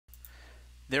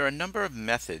There are a number of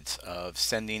methods of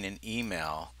sending an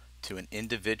email to an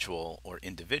individual or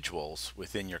individuals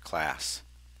within your class.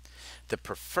 The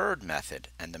preferred method,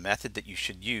 and the method that you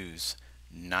should use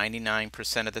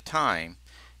 99% of the time,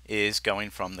 is going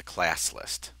from the class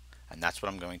list. And that's what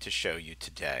I'm going to show you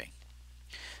today.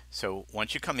 So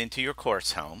once you come into your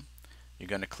course home, you're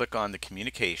going to click on the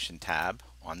Communication tab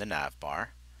on the nav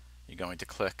bar. You're going to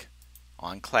click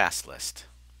on Class List.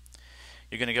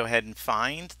 You're going to go ahead and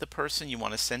find the person you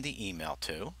want to send the email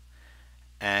to,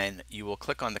 and you will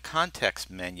click on the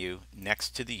context menu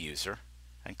next to the user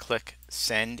and click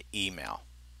Send Email.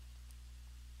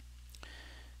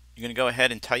 You're going to go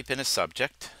ahead and type in a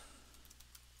subject,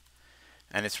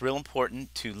 and it's real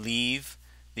important to leave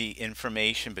the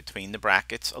information between the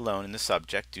brackets alone in the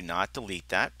subject. Do not delete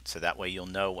that, so that way you'll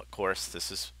know what course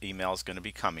this email is going to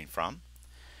be coming from.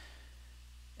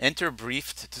 Enter a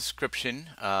brief description,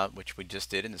 which we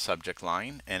just did in the subject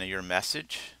line, and your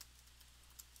message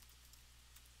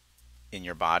in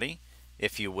your body.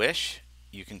 If you wish,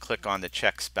 you can click on the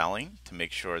check spelling to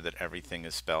make sure that everything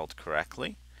is spelled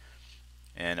correctly,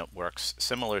 and it works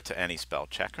similar to any spell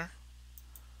checker.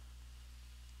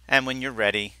 And when you're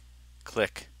ready,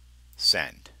 click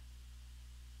Send.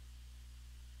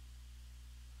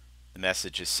 The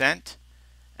message is sent,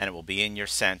 and it will be in your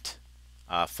sent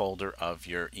folder of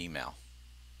your email.